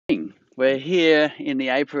We're here in the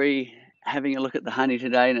apiary having a look at the honey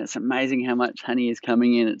today, and it's amazing how much honey is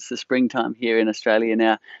coming in. It's the springtime here in Australia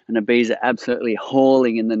now, and the bees are absolutely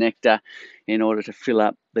hauling in the nectar in order to fill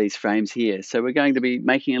up these frames here. So we're going to be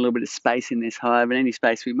making a little bit of space in this hive, and any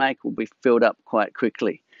space we make will be filled up quite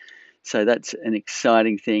quickly. So that's an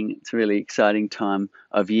exciting thing. It's a really exciting time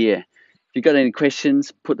of year. If you've got any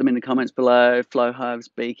questions, put them in the comments below. Flow hives,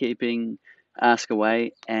 beekeeping, ask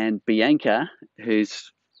away, and Bianca,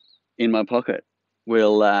 who's in my pocket,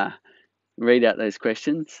 will read out those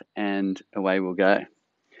questions and away we'll go.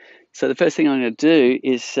 So the first thing I'm going to do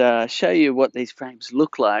is show you what these frames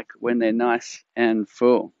look like when they're nice and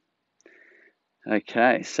full.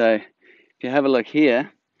 Okay, so if you have a look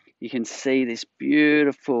here, you can see this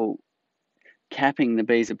beautiful capping the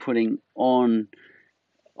bees are putting on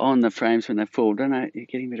the frames when they're full. I don't know, you're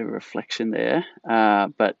getting a bit of a reflection there,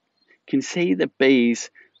 but you can see the bees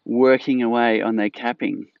working away on their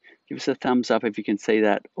capping. Give us a thumbs up if you can see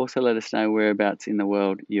that. Also let us know whereabouts in the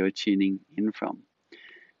world you're tuning in from.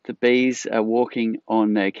 The bees are walking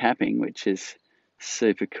on their capping, which is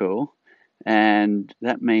super cool. And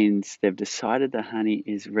that means they've decided the honey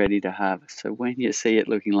is ready to harvest. So when you see it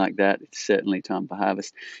looking like that, it's certainly time for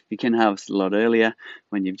harvest. You can harvest a lot earlier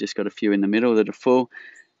when you've just got a few in the middle that are full.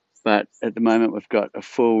 But at the moment, we've got a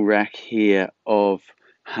full rack here of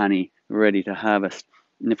honey ready to harvest.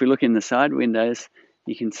 And if we look in the side windows,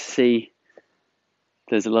 you can see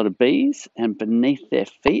there's a lot of bees, and beneath their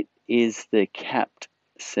feet is the capped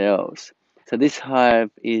cells. So this hive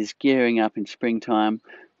is gearing up in springtime.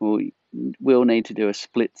 We'll need to do a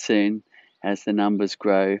split soon. As the numbers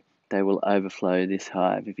grow, they will overflow this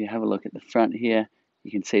hive. If you have a look at the front here, you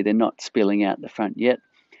can see they're not spilling out the front yet.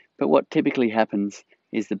 But what typically happens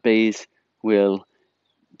is the bees will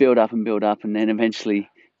build up and then eventually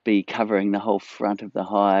be covering the whole front of the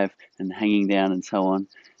hive and hanging down and so on.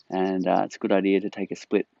 And it's a good idea to take a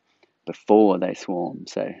split before they swarm.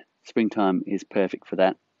 So springtime is perfect for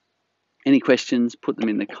that. Any questions, put them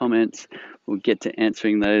in the comments. We'll get to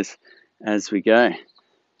answering those as we go.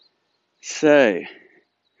 So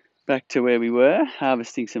back to where we were,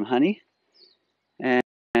 harvesting some honey.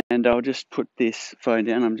 And I'll just put this phone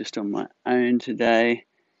down. I'm just on my own today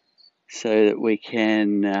so that we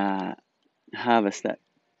can harvest that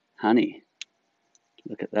honey.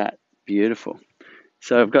 Look at that, beautiful.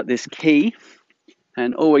 So I've got this key,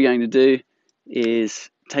 and all we're going to do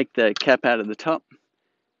is take the cap out of the top,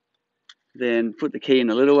 then put the key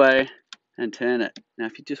in a little way and turn it. Now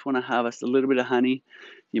if you just want to harvest a little bit of honey,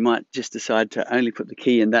 you might just decide to only put the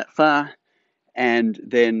key in that far, and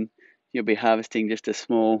then you'll be harvesting just a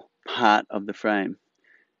small part of the frame.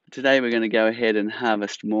 Today we're going to go ahead and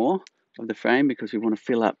harvest more of the frame because we want to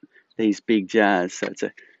fill up these big jars. So it's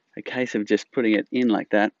a case of just putting it in like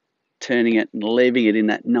that, turning it and leaving it in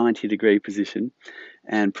that 90-degree position,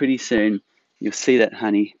 and pretty soon you'll see that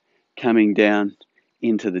honey coming down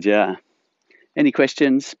into the jar. Any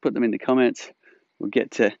questions, put them in the comments. We'll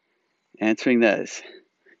get to answering those.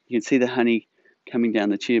 You can see the honey coming down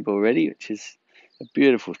the tube already, which is a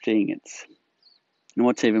beautiful thing. And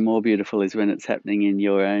what's even more beautiful is when it's happening in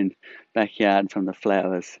your own backyard from the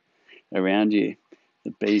flowers around you.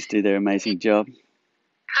 The bees do their amazing job.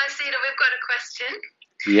 Hi, Cedar, we've got a question.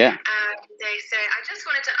 Yeah. They say, I just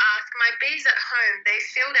wanted to ask, my bees at home, they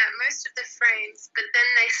filled out most of the frames, but then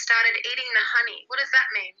they started eating the honey. What does that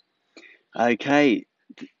mean? Okay.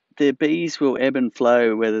 The bees will ebb and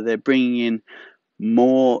flow, whether they're bringing in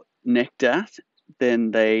more nectar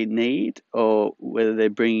than they need or whether they're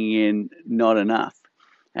bringing in not enough.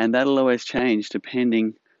 And that'll always change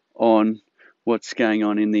depending on what's going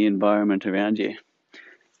on in the environment around you.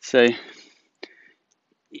 So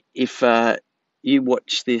if you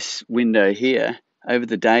watch this window here, over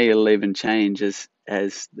the day it'll even change as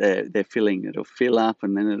they're filling. It'll fill up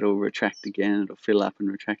and then it'll retract again. It'll fill up and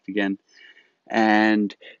retract again.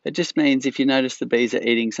 And it just means if you notice the bees are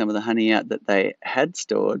eating some of the honey out that they had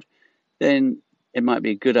stored, then it might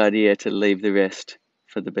be a good idea to leave the rest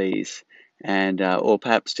for the bees, and or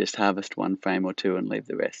perhaps just harvest one frame or two and leave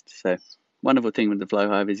the rest. So wonderful thing with the flow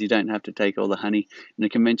hive is you don't have to take all the honey. In a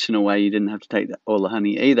conventional way, you didn't have to take all the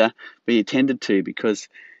honey either, but you tended to because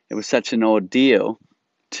it was such an ordeal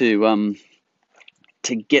to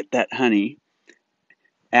get that honey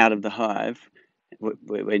out of the hive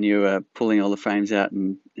when you were pulling all the frames out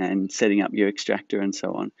and setting up your extractor and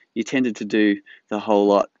so on. You tended to do the whole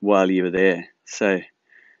lot while you were there. So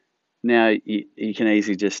now you can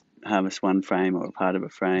easily just harvest one frame or a part of a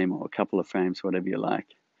frame or a couple of frames, whatever you like.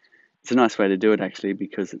 It's a nice way to do it actually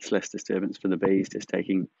because it's less disturbance for the bees, just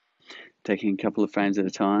taking a couple of frames at a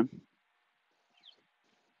time.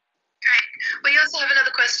 Great. We also have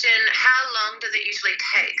another question. question, how long does it usually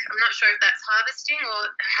take? I'm not sure if that's harvesting or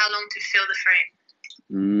how long to fill the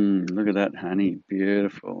frame. Look at that honey,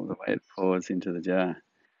 beautiful, the way it pours into the jar.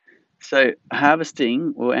 So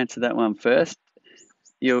harvesting, we'll answer that one first.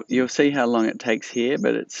 You'll see how long it takes here,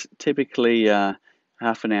 but it's typically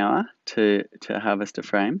half an hour to harvest a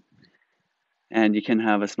frame, and you can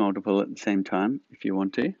harvest multiple at the same time if you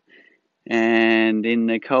want to. And in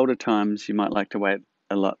the colder times, you might like to wait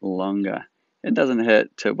a lot longer. It doesn't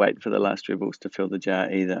hurt to wait for the last dribbles to fill the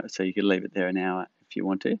jar either, so you could leave it there an hour if you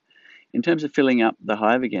want to. In terms of filling up the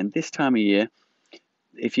hive again, this time of year,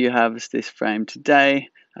 if you harvest this frame today,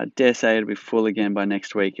 I dare say it'll be full again by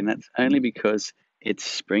next week, and that's only because it's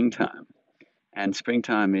springtime. And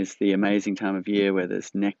springtime is the amazing time of year where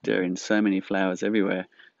there's nectar in so many flowers everywhere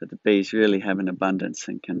that the bees really have an abundance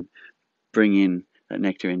and can bring in that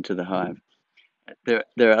nectar into the hive. There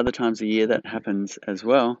are other times of year that happens as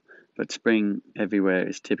well, but spring everywhere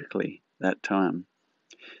is typically that time.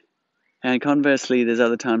 And conversely, there's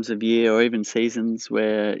other times of year or even seasons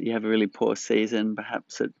where you have a really poor season.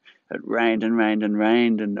 Perhaps it rained and rained and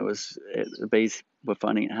rained, and the bees were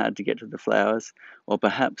finding it hard to get to the flowers. Or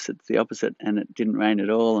perhaps it's the opposite, and it didn't rain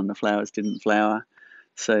at all, and the flowers didn't flower.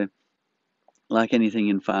 So, like anything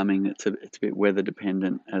in farming, it's a bit weather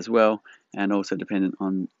dependent as well, and also dependent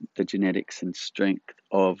on the genetics and strength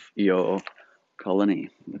of your colony.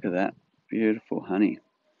 Look at that, beautiful honey.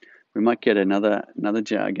 We might get another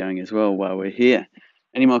jar going as well while we're here.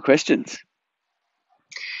 Any more questions?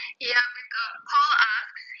 Yeah, we've got Paul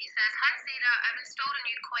asks, he says, "Hi Cedar, I've installed a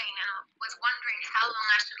new queen and I was wondering how long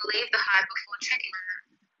I should leave the hive before checking on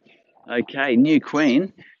them." Okay, new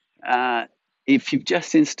queen. If you've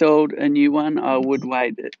just installed a new one, I would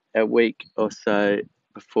wait a week or so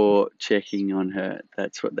before checking on her.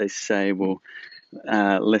 That's what they say will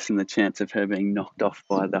lessen the chance of her being knocked off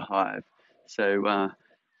by the hive. So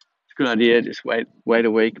it's a good idea. Just wait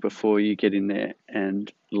a week before you get in there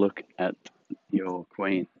and look at your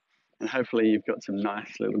queen. And hopefully you've got some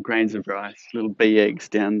nice little grains of rice, little bee eggs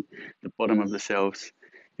down the bottom of the cells.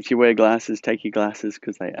 If you wear glasses, take your glasses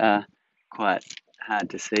because they are quite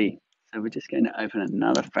hard to see. So we're just going to open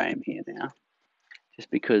another frame here now.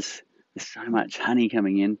 Just because there's so much honey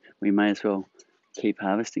coming in, we may as well keep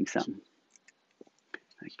harvesting some.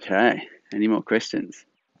 Okay, any more questions?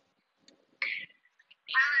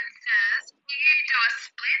 Alan says, "Do you do a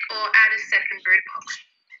split or add a second brood box?"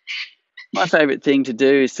 My favourite thing to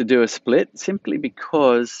do is to do a split, simply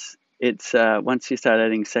because it's once you start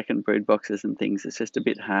adding second brood boxes and things, it's just a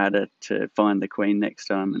bit harder to find the queen next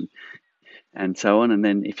time and so on. And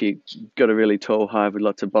then if you've got a really tall hive with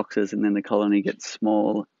lots of boxes and then the colony gets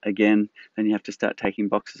small again, then you have to start taking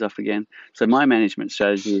boxes off again. So my management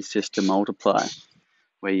strategy is just to multiply,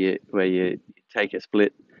 where you take a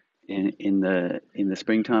split in the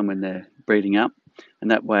springtime when they're breeding up,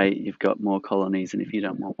 and that way you've got more colonies, and if you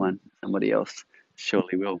don't want one, somebody else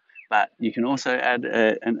surely will. But you can also add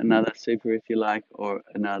another super if you like, or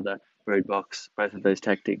another brood box. Both of those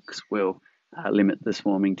tactics will limit the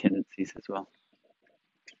swarming tendencies as well.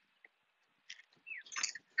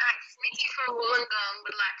 Thanks. Mickey from Wollongong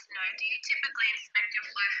would like to know, do you typically inspect your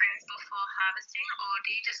flow frames before harvesting or do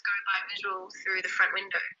you just go by visual through the front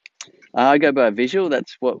window? I go by visual.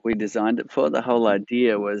 That's what we designed it for. The whole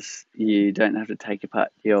idea was you don't have to take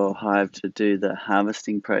apart your hive to do the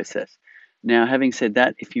harvesting process. Now, having said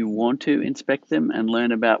that, if you want to inspect them and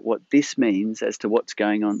learn about what this means as to what's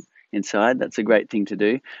going on inside, that's a great thing to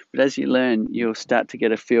do. But as you learn, you'll start to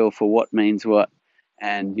get a feel for what means what,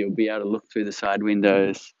 and you'll be able to look through the side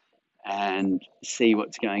windows and see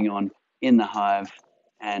what's going on in the hive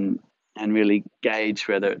and really gauge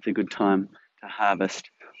whether it's a good time to harvest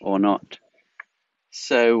or not.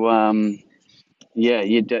 So yeah,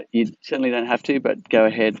 you certainly don't have to, but go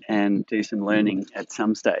ahead and do some learning at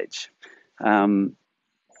some stage.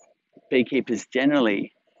 Beekeepers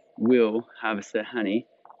generally will harvest their honey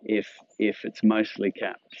if it's mostly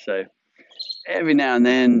capped. So every now and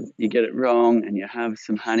then you get it wrong and you have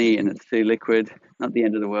some honey and it's too liquid. Not the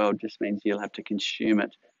end of the world, just means you'll have to consume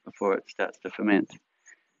it before it starts to ferment.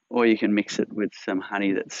 Or you can mix it with some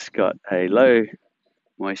honey that's got a low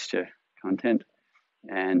moisture content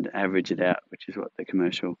and average it out, which is what the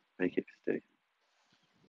commercial beekeepers do.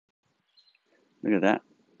 Look at that.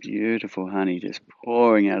 Beautiful honey just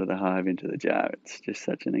pouring out of the hive into the jar. It's just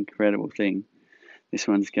such an incredible thing. This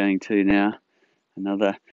one's going to now.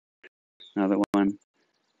 Another one.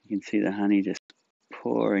 You can see the honey just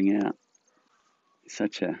pouring out. It's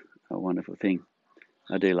such a wonderful thing.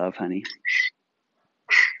 I do love honey.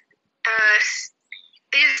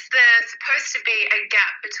 Is there supposed to be a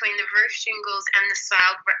gap between the roof shingles and the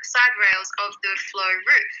side rails of the flow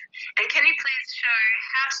roof. And can you please show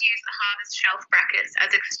how to use the harvest shelf brackets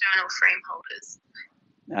as external frame holders?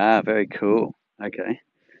 Very cool. Okay.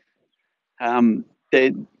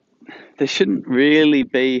 There shouldn't really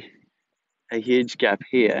be a huge gap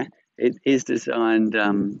here. It is designed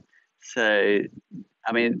so.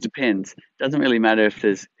 I mean, it depends. It doesn't really matter if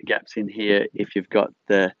there's gaps in here if you've got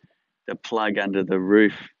the plug under the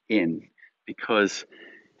roof in, because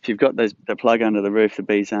if you've got the plug under the roof, the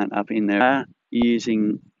bees aren't up in there.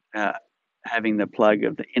 Using having the plug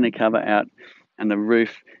of the inner cover out, and the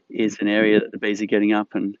roof is an area that the bees are getting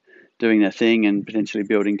up and doing their thing and potentially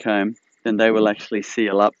building comb, then they will actually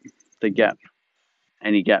seal up the gap,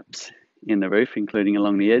 any gaps in the roof, including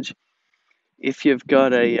along the edge. If you've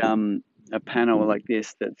got a panel like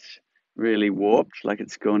this that's really warped, like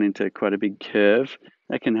it's gone into quite a big curve,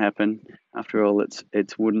 that can happen. After all, it's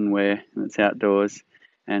woodenware and it's outdoors,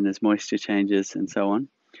 and there's moisture changes and so on.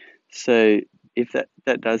 So if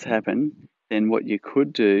that does happen, then what you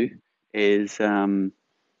could do is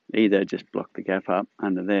either just block the gap up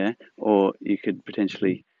under there, or you could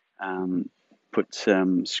potentially put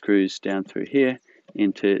some screws down through here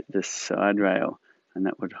into the side rail, and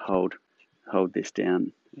that would hold this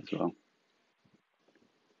down as well.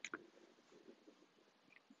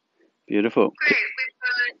 Beautiful. Great. We've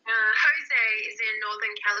got Jose is in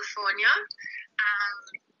Northern California.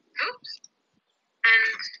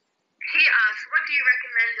 And he asks, what do you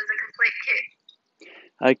recommend as a complete kit?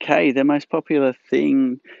 Okay, the most popular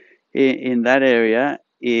thing in that area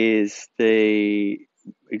is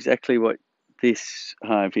exactly what this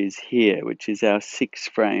hive is here, which is our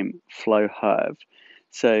 6-frame flow hive.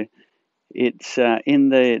 So it's in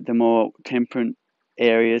the more temperate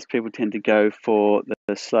areas, people tend to go for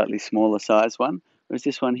the slightly smaller size one, whereas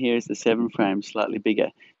this one here is the 7-frame, slightly bigger.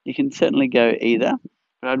 You can certainly go either,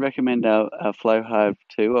 but I'd recommend our Flow Hive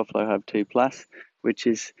 2 or Flow Hive 2 Plus, which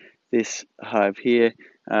is this hive here.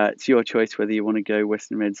 It's your choice whether you want to go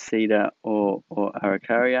Western Red Cedar or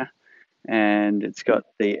Araucaria, and it's got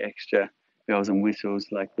the extra bells and whistles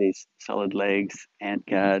like these solid legs, ant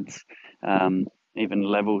guards, even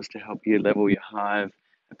levels to help you level your hive,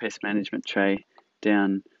 a pest management tray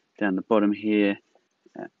down the bottom here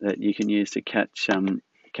that you can use to catch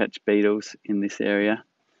beetles in this area.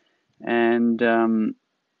 And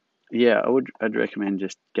yeah, I'd recommend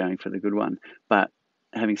just going for the good one. But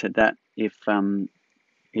having said that, if the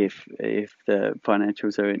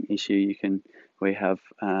financials are an issue, we have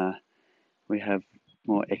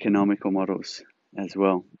more economical models as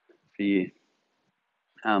well for you.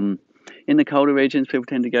 In the colder regions, people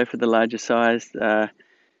tend to go for the larger size.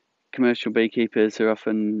 Commercial beekeepers are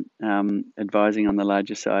often advising on the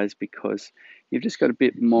larger size because you've just got a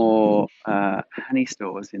bit more honey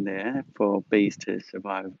stores in there for bees to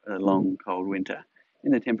survive a long, cold winter.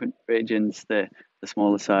 In the temperate regions, the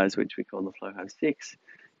smaller size, which we call the Flow Hive 6,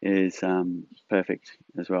 is perfect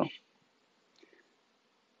as well.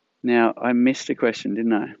 Now, I missed a question,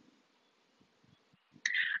 didn't I? No,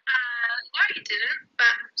 you didn't,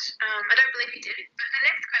 but I don't believe you did. But the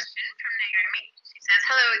next question from Naomi, she says,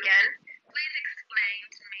 hello again. Please explain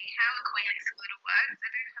to me how a queen excluder works. I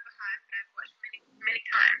don't have a hive that I've watched many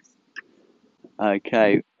times.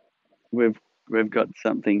 Okay, we've got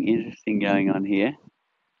something interesting going on here.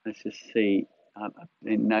 Let's just see.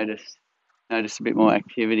 Notice a bit more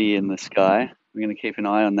activity in the sky. We're going to keep an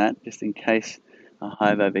eye on that just in case a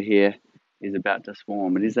hive over here is about to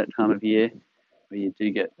swarm. It is that time of year where you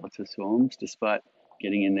do get lots of swarms, despite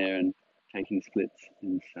getting in there and taking splits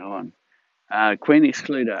and so on. Queen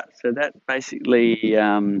excluder. So that basically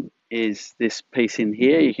is this piece in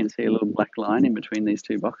here. You can see a little black line in between these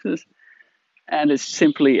two boxes. And it's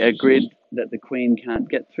simply a grid that the queen can't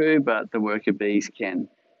get through, but the worker bees can.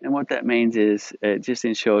 And what that means is it just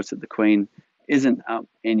ensures that the queen isn't up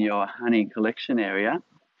in your honey collection area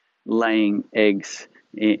laying eggs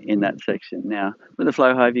in that section. Now, with a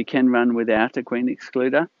flow hive, you can run without a queen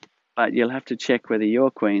excluder, but you'll have to check whether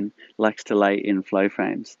your queen likes to lay in flow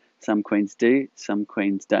frames. Some queens do, some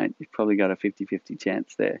queens don't. You've probably got a 50-50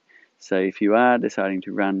 chance there. So if you are deciding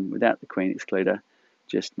to run without the queen excluder,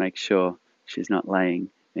 just make sure she's not laying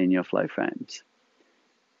in your flow frames.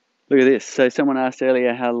 Look at this. So someone asked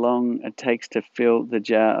earlier how long it takes to fill the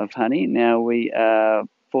jar of honey. Now we are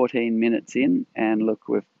 14 minutes in, and look,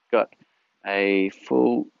 we've got a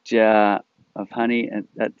full jar of honey, and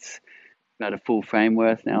that's about a full frame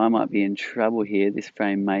worth. Now I might be in trouble here. This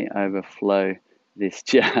frame may overflow this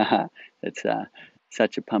jar. It's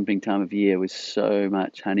such a pumping time of year with so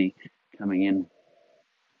much honey coming in.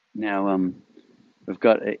 Now we've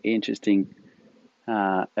got an interesting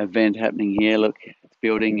event happening here. Look, it's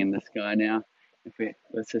building in the sky now.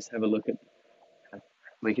 Let's just have a look at.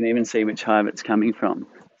 We can even see which hive it's coming from.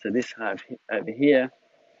 So this hive over here,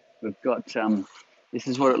 we've got. This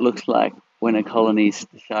is what it looks like when a colony's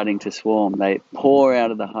starting to swarm. They pour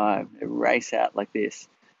out of the hive. They race out like this,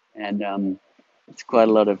 and it's quite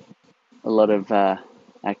a lot of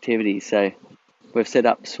activity. So we've set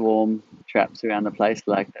up swarm traps around the place,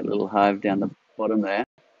 like that little hive down the bottom there.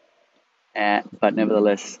 But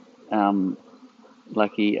nevertheless,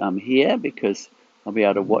 lucky I'm here because I'll be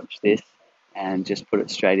able to watch this and just put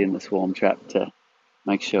it straight in the swarm trap to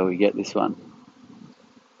make sure we get this one.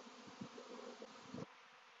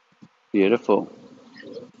 Beautiful.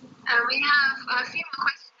 We have a few more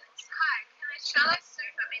questions. Hi, can a shallow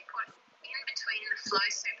super be put in between the flow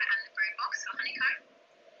super and the brood box or honeycomb?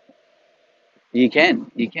 You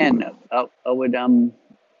can. I would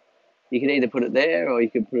You could either put it there or you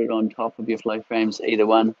could put it on top of your flow frames. Either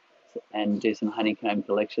one, and do some honeycomb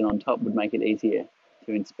collection on top would make it easier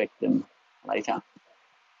to inspect them later.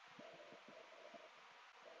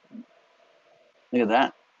 Look at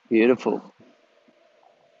that, beautiful.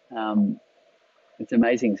 Um, It's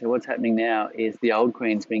amazing. So what's happening now is the old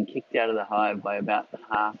queen's been kicked out of the hive by about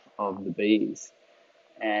half of the bees,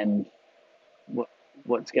 and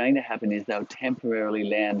what's going to happen is they'll temporarily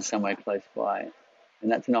land somewhere close by,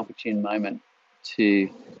 and that's an opportune moment to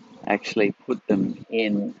actually put them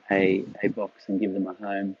in a box and give them a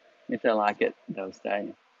home. If they like it, they'll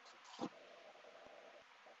stay.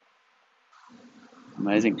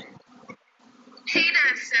 Amazing.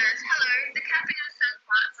 Cedar says, hello, the capping of some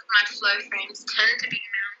parts of my flow frames tend to be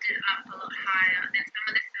mounted up a lot higher than some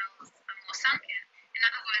of the cells are more sunken. In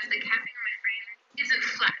other words, the capping on my frame isn't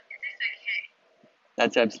flat. Is this okay?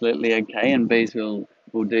 That's absolutely okay, and bees will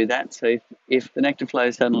do that. So if the nectar flow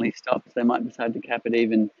suddenly stops, they might decide to cap it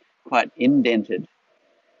even quite indented.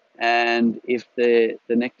 And if the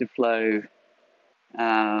nectar flow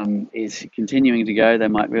is continuing to go, they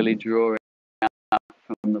might really draw it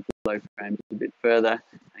from the flow frames a bit further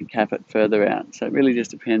and cap it further out. So it really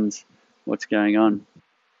just depends what's going on.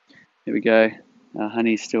 Here we go. Our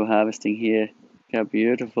honey's still harvesting here. Look how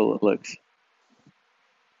beautiful it looks.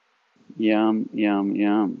 Yum, yum,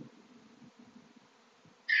 yum.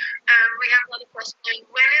 We have another question.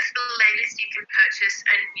 When is the latest you can purchase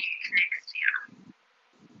a nuke next year?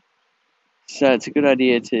 So it's a good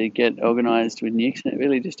idea to get organised with nukes, and it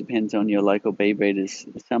really just depends on your local bee breeders.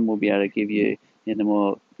 Some will be able to give you in the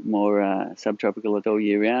more subtropical it all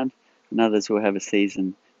year round, and others will have a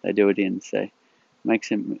season they do it in. So make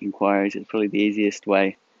some inquiries. It's probably the easiest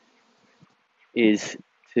way is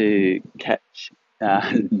to catch,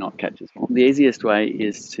 not catch a swarm. The easiest way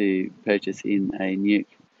is to purchase in a nuke.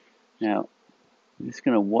 Now, I'm just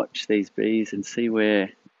going to watch these bees and see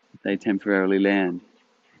where they temporarily land.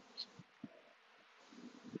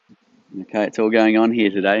 Okay, it's all going on here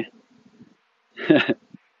today.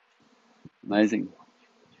 Amazing.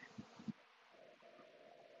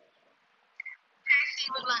 Casey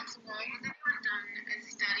would like to know, has anyone done a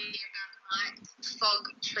study about light, fog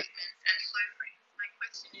treatments and flow frames? My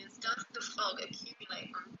question is, does the fog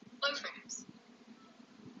accumulate on flow frames?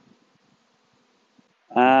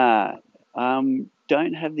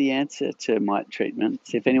 Don't have the answer to mite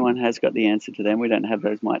treatments. If anyone has got the answer to them, we don't have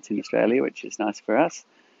those mites in Australia, which is nice for us.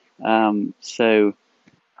 So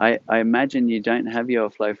I imagine you don't have your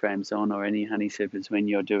flow frames on or any honey supers when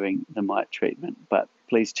you're doing the mite treatment, but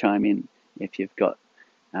please chime in if you've got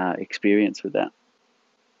experience with that.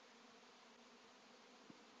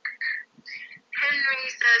 Henry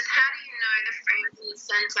says, how do you know the frames in the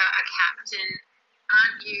centre are capped and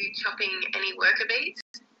aren't you chopping any worker bees?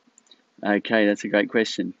 Okay, that's a great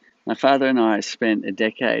question. My father and I spent a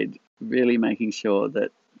decade really making sure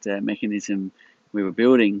that the mechanism we were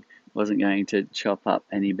building wasn't going to chop up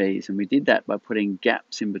any bees. And we did that by putting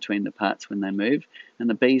gaps in between the parts when they move. And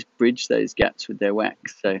the bees bridge those gaps with their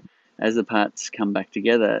wax. So as the parts come back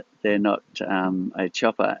together, they're not a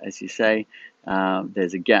chopper, as you say.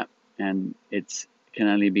 There's a gap, and it can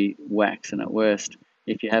only be wax. And at worst,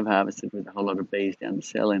 if you have harvested with a whole lot of bees down the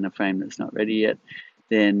cell in a frame that's not ready yet,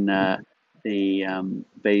 then the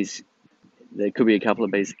bees, there could be a couple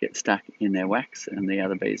of bees that get stuck in their wax, and the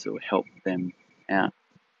other bees will help them out.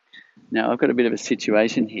 Now, I've got a bit of a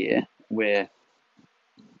situation here where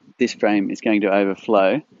this frame is going to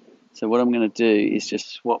overflow. So what I'm going to do is just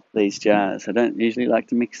swap these jars. I don't usually like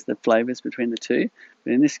to mix the flavours between the two,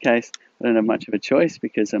 but in this case, I don't have much of a choice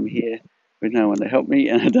because I'm here with no one to help me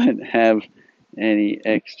and I don't have any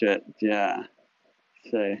extra jar.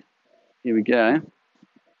 So here we go.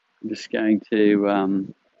 I'm just going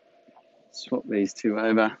to swap these two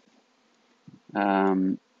over.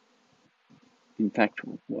 In fact,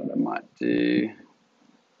 what I might do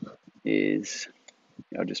is,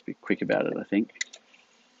 I'll just be quick about it, I think.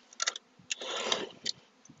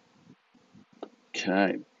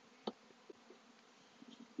 Okay.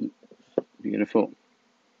 Beautiful.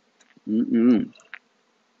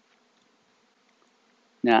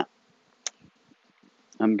 Now,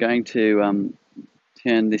 I'm going to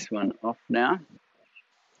turn this one off now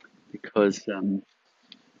because the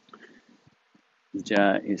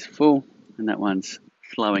jar is full and that one's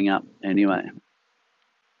flowing up anyway.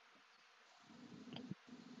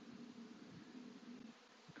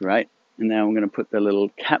 Great. And now I'm going to put the little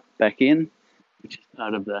cap back in, which is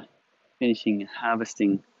part of the finishing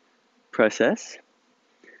harvesting process.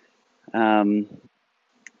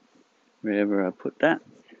 Wherever I put that.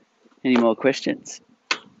 Any more questions?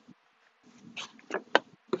 Yes,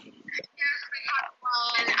 we have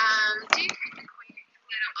one. Do you take the queen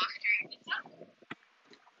excluder off during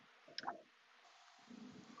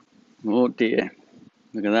winter? Oh dear,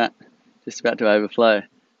 look at that. Just about to overflow.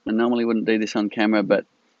 I normally wouldn't do this on camera, but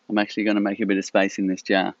I'm actually going to make a bit of space in this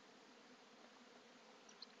jar.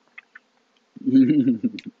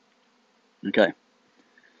 Okay.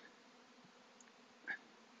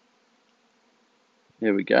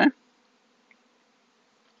 There we go.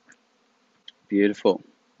 Beautiful.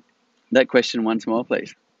 That question once more,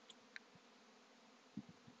 please.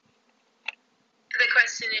 The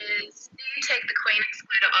question is, do you take the queen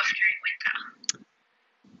excluder off during winter?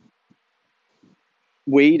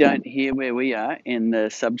 We don't here where we are in the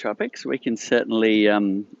subtropics. We can certainly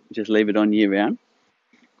just leave it on year round.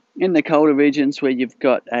 In the colder regions where you've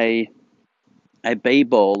got a bee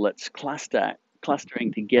ball that's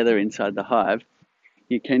clustering together inside the hive,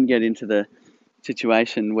 you can get into the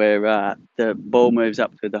situation where the ball moves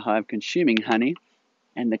up through the hive consuming honey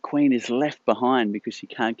and the queen is left behind because she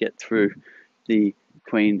can't get through the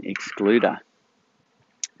queen excluder.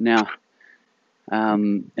 Now,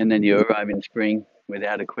 and then you arrive in spring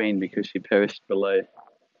without a queen because she perished below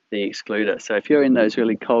the excluder. So if you're in those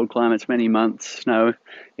really cold climates, many months, snow,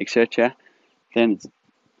 etc., then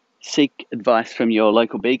seek advice from your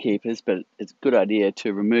local beekeepers, but it's a good idea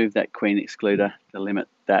to remove that queen excluder to limit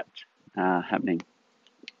that happening.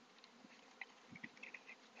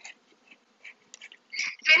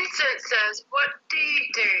 Vincent says, what do you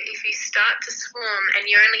do if you start to swarm and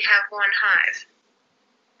you only have one hive?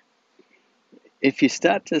 If you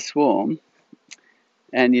start to swarm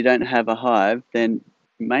and you don't have a hive, then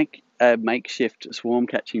make a makeshift swarm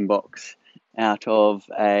catching box out of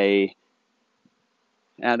a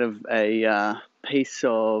piece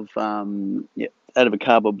of out of a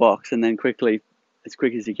cardboard box, and then quickly, as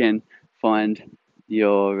quick as you can, find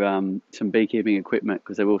your some beekeeping equipment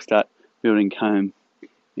because they will start building comb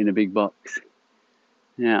in a big box.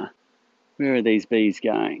 Now, where are these bees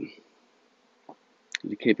going?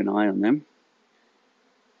 To keep an eye on them.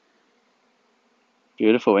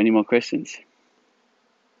 Beautiful. Any more questions?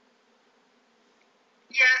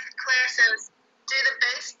 Yes, Claire says, do the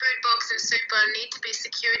base brood box and super need to be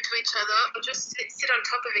secured to each other or just sit on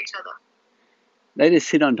top of each other? They just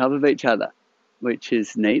sit on top of each other, which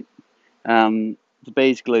is neat. The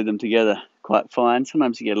bees glue them together quite fine.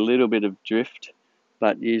 Sometimes you get a little bit of drift,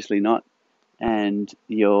 but usually not. And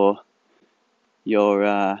your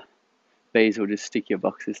bees will just stick your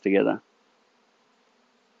boxes together.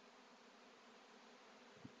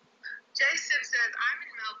 Jason says, I'm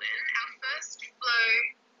in Melbourne. Our first flow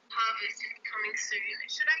harvest is coming soon.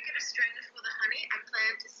 Should I get a strainer for the honey? I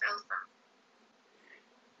plan to sell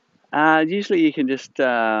some. Usually you can just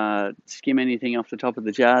skim anything off the top of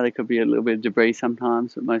the jar. There could be a little bit of debris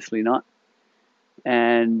sometimes, but mostly not.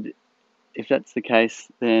 And if that's the case,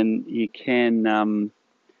 then you can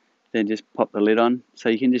then just pop the lid on. So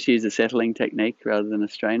you can just use a settling technique rather than a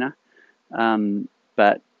strainer.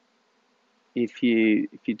 But if you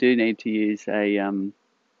do need to use you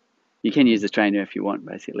can use a strainer if you want,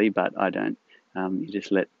 basically, but I don't. You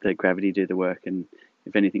just let the gravity do the work, and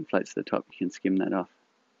if anything floats to the top, you can skim that off.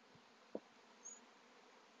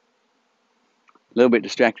 A little bit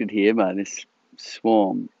distracted here by this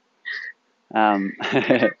swarm.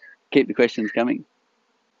 Keep the questions coming.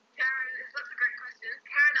 Karen, lots of great questions.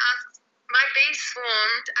 Karen asks, my bees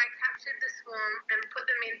swarmed. I captured the swarm and put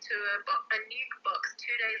them into a nuke box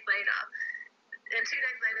 2 days later. And 2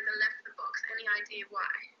 days later, they left the box. Any idea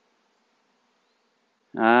why?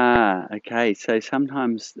 Okay. So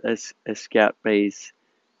sometimes as scout bees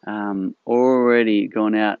already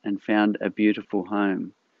gone out and found a beautiful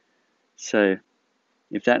home. So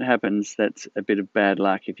if that happens, that's a bit of bad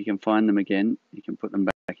luck. If you can find them again, you can put them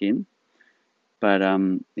back in. But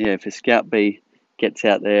yeah, if a scout bee gets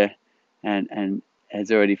out there and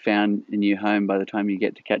has already found a new home by the time you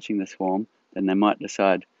get to catching the swarm, then they might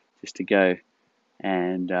decide just to go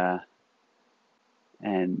and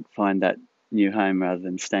find that new home rather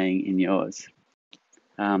than staying in yours.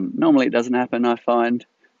 Normally it doesn't happen, I find,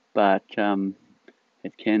 but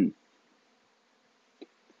it can.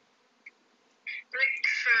 Rick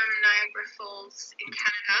from Niagara Falls in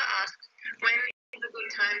Canada asked, when is a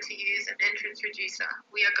good time to use an entrance reducer?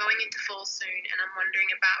 We are going into fall soon and I'm wondering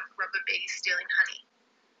about rubber bees stealing honey.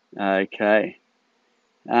 Okay.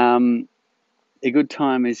 A good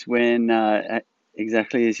time is when,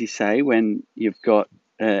 exactly as you say, when you've got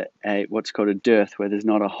a what's called a dearth, where there's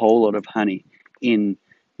not a whole lot of honey in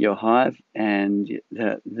your hive, and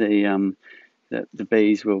the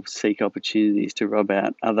bees will seek opportunities to rob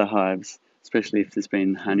out other hives, especially if there's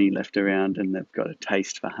been honey left around and they've got a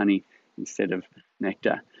taste for honey instead of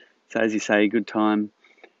nectar. So, as you say, a good time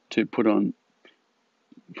to put on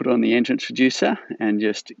the entrance reducer and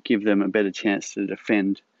just give them a better chance to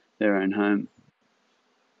defend their own home.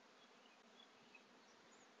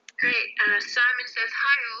 Great. Simon says,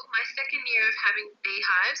 hi all, my second year of having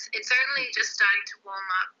beehives. It's only just starting to warm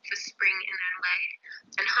up for spring in Adelaide,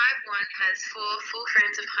 and Hive 1 has 4 full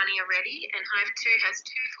frames of honey already, and Hive 2 has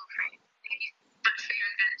 2 full frames. Thank you so much for your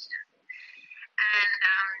invention.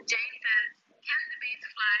 And Jane says, can the bees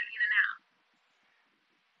fly in and out?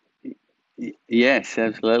 Yes,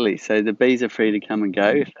 absolutely. So the bees are free to come and go,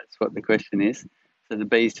 if that's what the question is. So the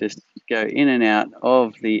bees just go in and out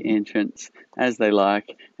of the entrance as they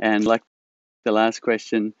like. And like the last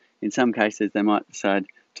question, in some cases they might decide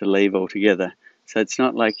to leave altogether. So it's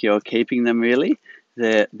not like you're keeping them really.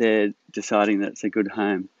 They're deciding that it's a good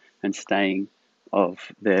home and staying of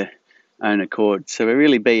their own accord. So we're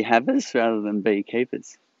really bee havers rather than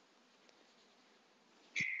beekeepers.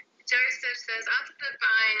 Joseph says, after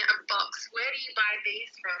buying a box, where do you buy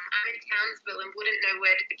bees from? I'm in Townsville and wouldn't know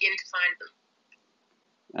where to begin to find them.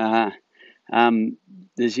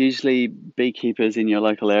 There's usually beekeepers in your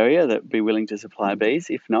local area that would be willing to supply bees.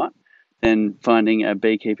 If not, then finding a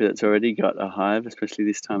beekeeper that's already got a hive, especially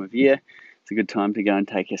this time of year, it's a good time to go and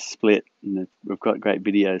take a split. And we've got great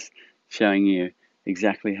videos showing you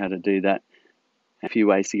exactly how to do that. A few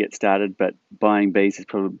ways to get started, but buying bees is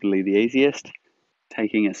probably the easiest.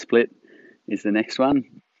 Taking a split is the next one,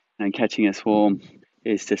 and catching a swarm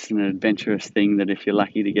is just an adventurous thing that if you're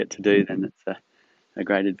lucky to get to do, then it's a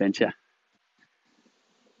great adventure.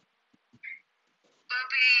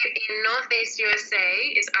 Bobby in Northeast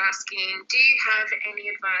USA is asking, do you have any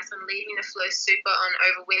advice on leaving the flow super on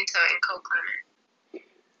over winter in cold climate?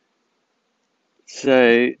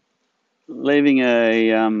 So leaving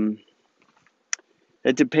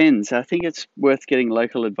it depends. I think it's worth getting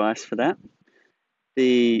local advice for that.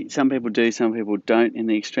 Some people do, some people don't. In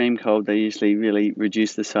the extreme cold, they usually really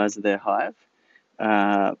reduce the size of their hive.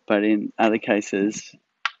 But in other cases,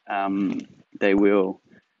 they will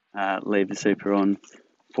leave the super on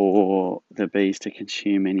for the bees to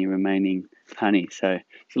consume any remaining honey. So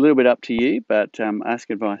it's a little bit up to you, but ask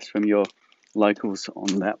advice from your locals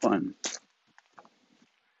on that one.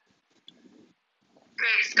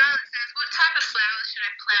 Great. Scarlett says, what type of flowers should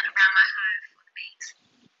I plant around my hive for the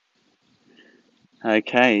bees?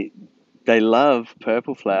 Okay, they love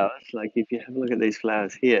purple flowers. Like if you have a look at these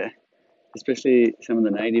flowers here, especially some of the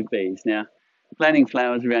native bees. Now, planting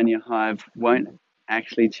flowers around your hive won't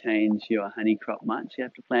actually change your honey crop much. You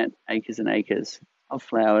have to plant acres and acres of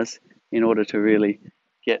flowers in order to really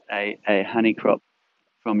get a honey crop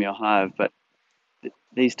from your hive. But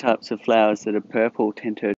these types of flowers that are purple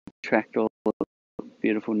tend to attract all the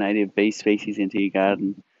beautiful native bee species into your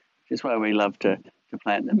garden, which is why we love to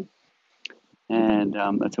plant them. And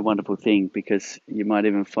it's a wonderful thing because you might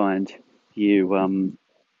even find you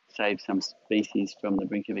save some species from the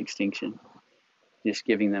brink of extinction, just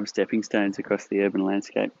giving them stepping stones across the urban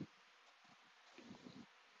landscape.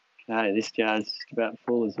 Okay, this jar's just about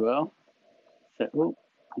full as well. So, oh,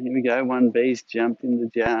 here we go. One bee's jumped in the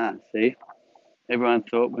jar. See, everyone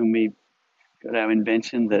thought when we got our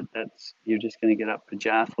invention that's you're just going to get up a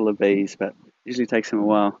jar full of bees, but it usually takes them a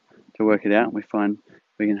while to work it out. We find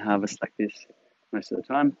we can harvest like this most of the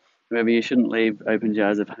time. However, you shouldn't leave open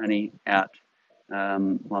jars of honey out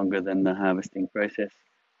longer than the harvesting process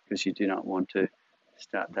because you do not want to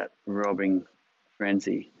start that robbing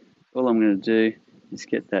frenzy. All I'm going to do is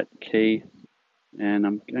get that key and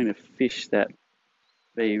I'm going to fish that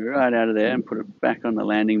bee right out of there and put it back on the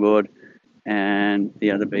landing board, and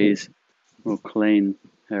the other bees will clean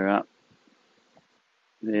her up.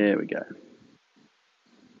 There we go.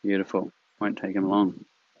 Beautiful. Won't take them long. How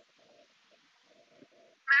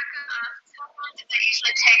long does it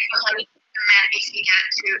usually take for honey to ferment if you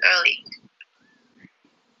yet too early?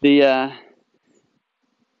 The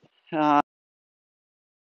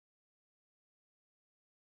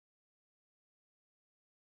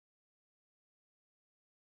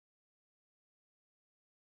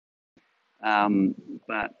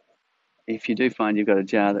but if you do find you've got a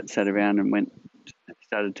jar that sat around and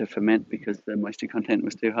started to ferment because the moisture content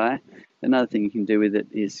was too high, another thing you can do with it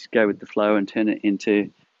is go with the flow and turn it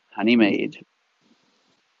into honey mead.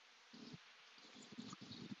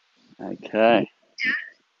 Okay.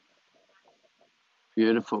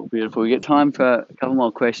 Beautiful, beautiful. We get time for a couple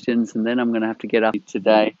more questions, and then I'm going to have to get up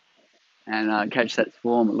today and catch that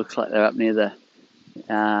swarm. It looks like they're up near the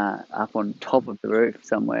up on top of the roof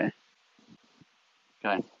somewhere.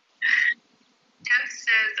 Okay. Deb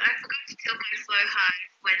says, I forgot to tilt my flow hive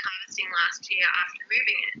when harvesting last year after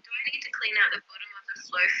moving it. Do I need to clean out the bottom of the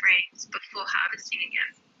flow frames before harvesting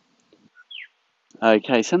again?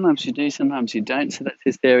 Okay, sometimes you do, sometimes you don't. So that's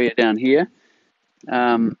this area down here.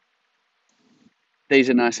 These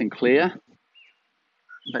are nice and clear,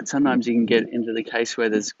 but sometimes you can get into the case where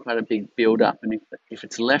there's quite a big build-up, and if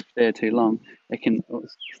it's left there too long, it can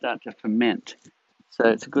start to ferment. So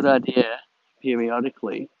it's a good idea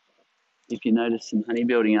periodically, if you notice some honey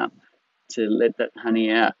building up, to let that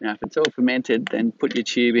honey out. Now, if it's all fermented, then put your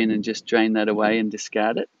tube in and just drain that away and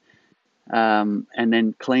discard it. And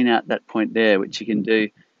then clean out that point there, which you can do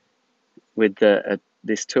with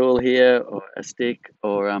this tool here or a stick,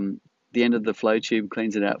 or the end of the flow tube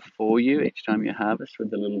cleans it out for you each time you harvest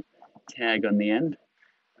with the little tag on the end.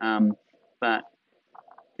 But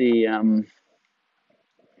if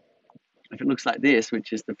it looks like this,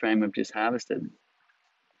 which is the frame I've just harvested,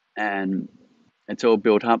 and it's all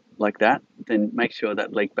built up like that, then make sure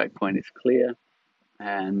that leak back point is clear.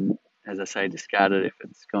 And as I say, discard it if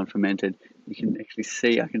it's gone fermented. You can actually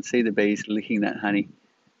see, I can see the bees licking that honey.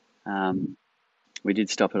 We did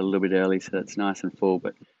stop it a little bit early, so it's nice and full,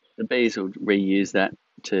 but the bees will reuse that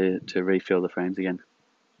to refill the frames again.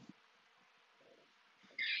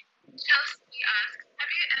 Chelsea asks,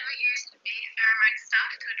 have you ever used bee pheromone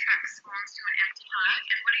stuff to attract swarms to an empty hive,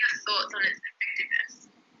 and what are your thoughts on its effectiveness?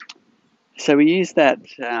 So we used that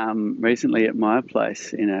recently at my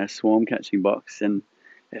place in a swarm catching box, and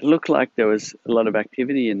it looked like there was a lot of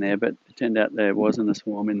activity in there, but it turned out there wasn't a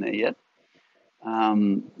swarm in there yet.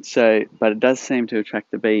 But it does seem to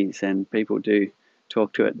attract the bees, and people do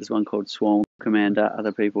talk to it. There's one called Swarm Commander.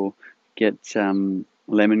 Other people get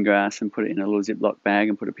lemongrass and put it in a little Ziploc bag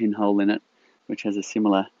and put a pinhole in it, which has a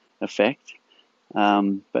similar effect.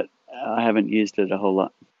 But I haven't used it a whole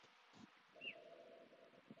lot.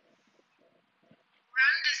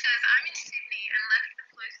 Rhonda says, I'm in Sydney and left the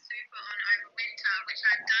flow super on over winter, which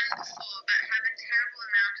I've done before, but have a terrible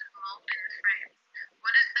amount of mold in the frames.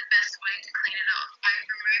 What is the best way to clean it off? I've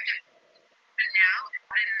removed it for now and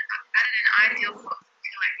added an ideal box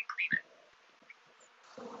until I can clean it.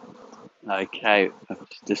 Okay, I'm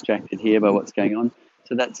just distracted here by what's going on.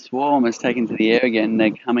 So that swarm is taken to the air again, and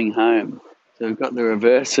they're coming home. So we've got the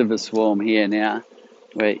reverse of a swarm here now,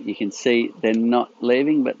 where you can see they're not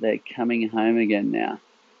leaving, but they're coming home again now.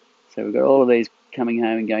 So we've got all of these coming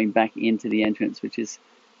home and going back into the entrance, which is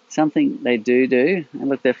something they do. And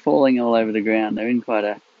look, they're falling all over the ground. They're in quite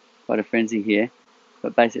a frenzy here.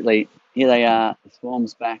 But basically, here they are, the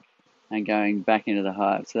swarm's back and going back into the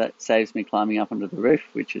hive. So that saves me climbing up onto the roof,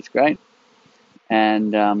 which is great.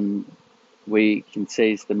 And we can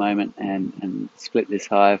seize the moment and split this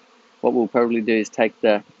hive. What we'll probably do is take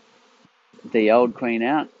the old queen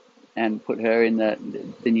out and put her in the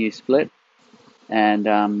new split,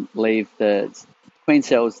 and leave the queen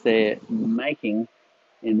cells they're making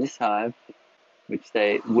in this hive, which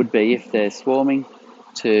they would be if they're swarming,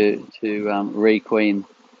 to re-queen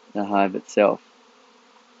the hive itself.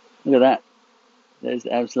 Look at that. There's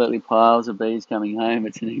absolutely piles of bees coming home.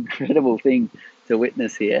 It's an incredible thing to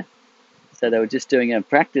witness here. So they were just doing a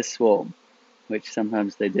practice swarm, which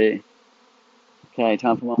sometimes they do. Okay,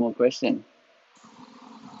 time for one more question.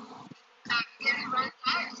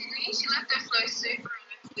 Sydney, she left her flow super on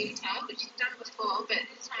a winter, which she's done before, but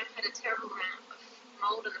this time had a terrible amount of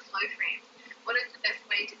mold on the flow frame. What is the best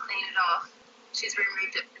way to clean it off? She's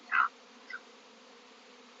removed it for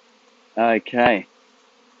now. Okay,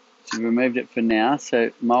 so we removed it for now.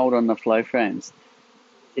 So mold on the flow frames.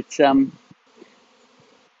 It's the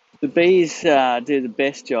bees do the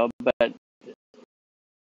best job, but give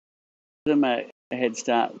them a head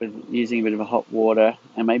start with using a bit of a hot water,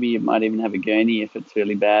 and maybe you might even have a gurney if it's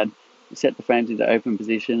really bad. Set the frames into open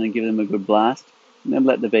position and give them a good blast, and then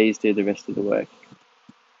let the bees do the rest of the work.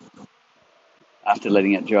 After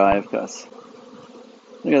letting it dry, of course.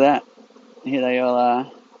 Look at that. Here they all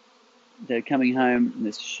are. they're coming home, and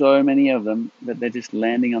there's so many of them that they're just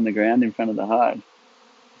landing on the ground in front of the hive.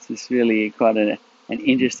 This is really quite an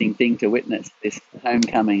interesting thing to witness, this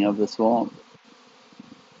homecoming of the swarm.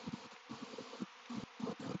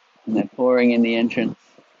 And they're pouring in the entrance.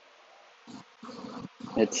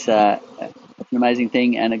 It's an amazing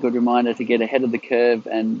thing and a good reminder to get ahead of the curve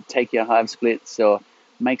and take your hive splits or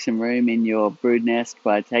make some room in your brood nest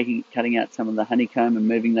by cutting out some of the honeycomb and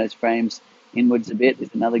moving those frames inwards a bit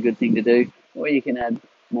is another good thing to do. Or you can add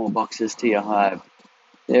more boxes to your hive.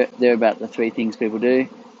 They're about the three things people do.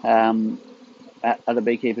 Other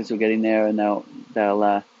beekeepers will get in there and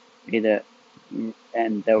they'll either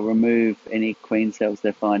and they'll remove any queen cells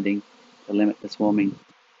they're finding to limit the swarming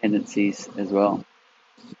tendencies as well.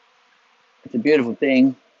 It's a beautiful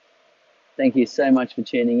thing. Thank you so much for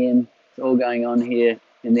tuning in. It's all going on here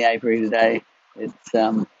in the apiary today. It's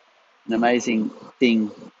an amazing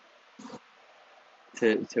thing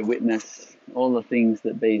to witness all the things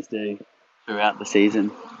that bees do throughout the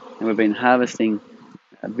season. And we've been harvesting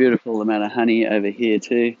a beautiful amount of honey over here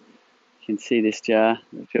too. You can see this jar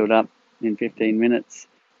that filled up in 15 minutes.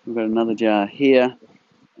 We've got another jar here,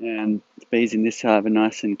 and the bees in this hive are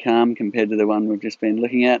nice and calm compared to the one we've just been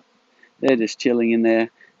looking at. They're just chilling in there,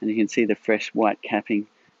 and you can see the fresh white capping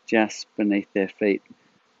just beneath their feet.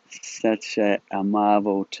 Such a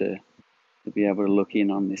marvel to be able to look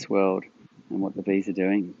in on this world and what the bees are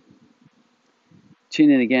doing.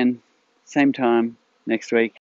 Tune in again, same time next week.